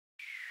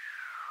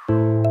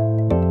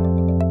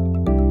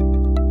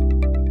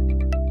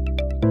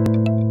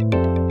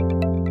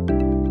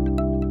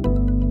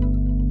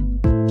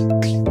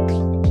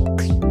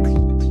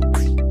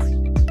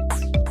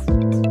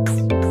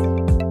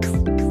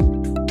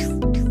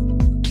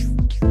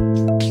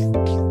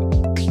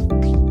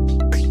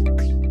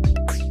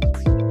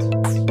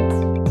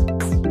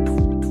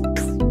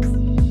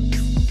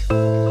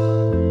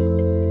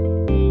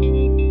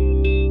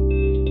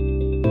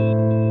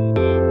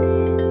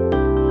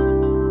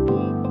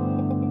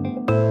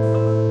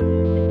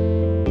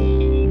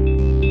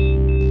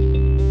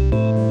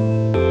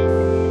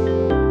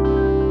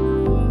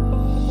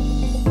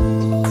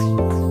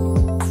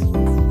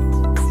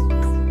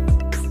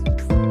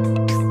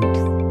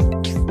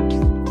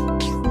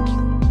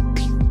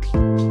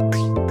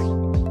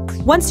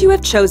Once you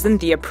have chosen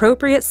the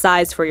appropriate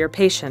size for your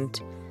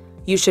patient,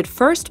 you should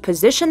first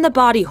position the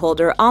body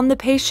holder on the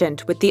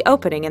patient with the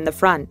opening in the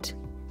front.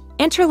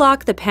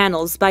 Interlock the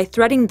panels by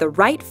threading the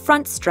right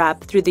front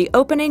strap through the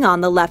opening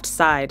on the left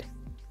side.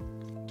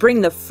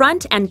 Bring the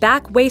front and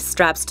back waist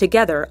straps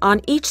together on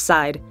each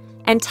side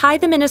and tie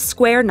them in a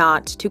square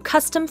knot to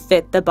custom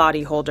fit the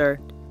body holder.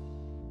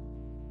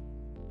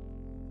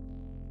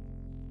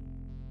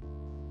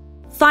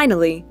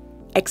 Finally,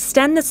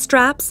 extend the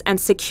straps and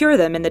secure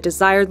them in the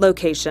desired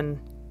location.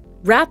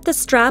 Wrap the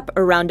strap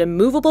around a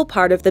movable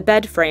part of the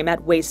bed frame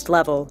at waist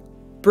level.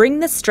 Bring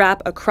the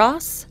strap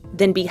across,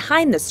 then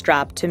behind the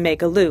strap to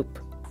make a loop.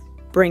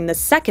 Bring the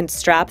second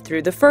strap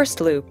through the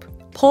first loop.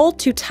 Pull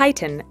to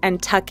tighten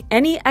and tuck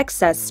any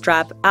excess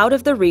strap out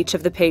of the reach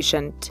of the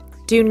patient.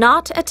 Do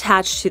not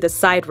attach to the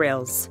side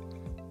rails.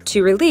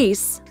 To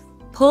release,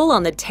 pull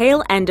on the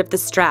tail end of the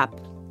strap.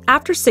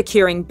 After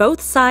securing both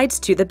sides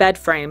to the bed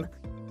frame,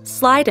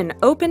 slide an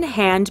open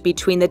hand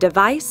between the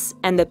device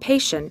and the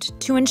patient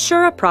to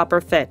ensure a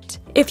proper fit.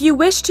 If you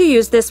wish to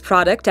use this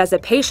product as a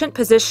patient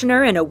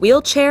positioner in a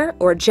wheelchair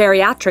or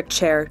geriatric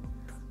chair,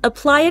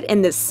 apply it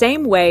in the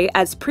same way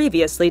as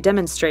previously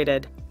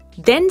demonstrated.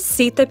 Then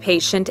seat the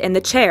patient in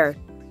the chair.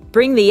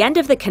 Bring the end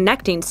of the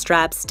connecting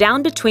straps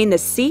down between the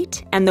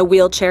seat and the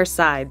wheelchair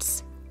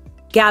sides.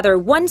 Gather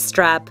one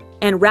strap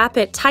and wrap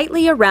it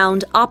tightly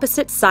around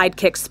opposite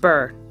sidekick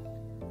spur.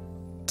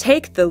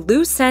 Take the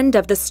loose end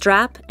of the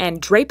strap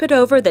and drape it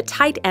over the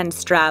tight end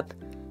strap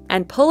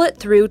and pull it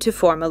through to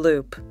form a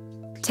loop.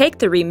 Take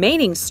the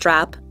remaining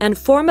strap and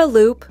form a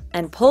loop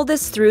and pull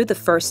this through the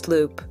first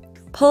loop.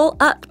 Pull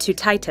up to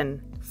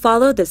tighten.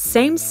 Follow the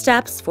same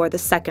steps for the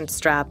second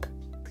strap.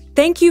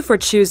 Thank you for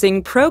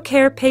choosing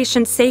ProCare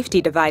patient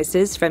safety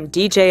devices from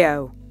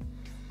DJO.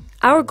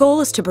 Our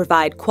goal is to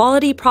provide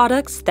quality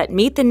products that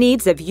meet the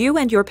needs of you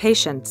and your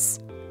patients.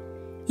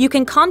 You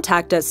can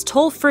contact us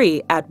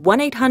toll-free at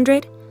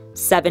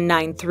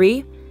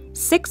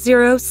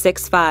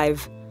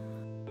 1-800-793-6065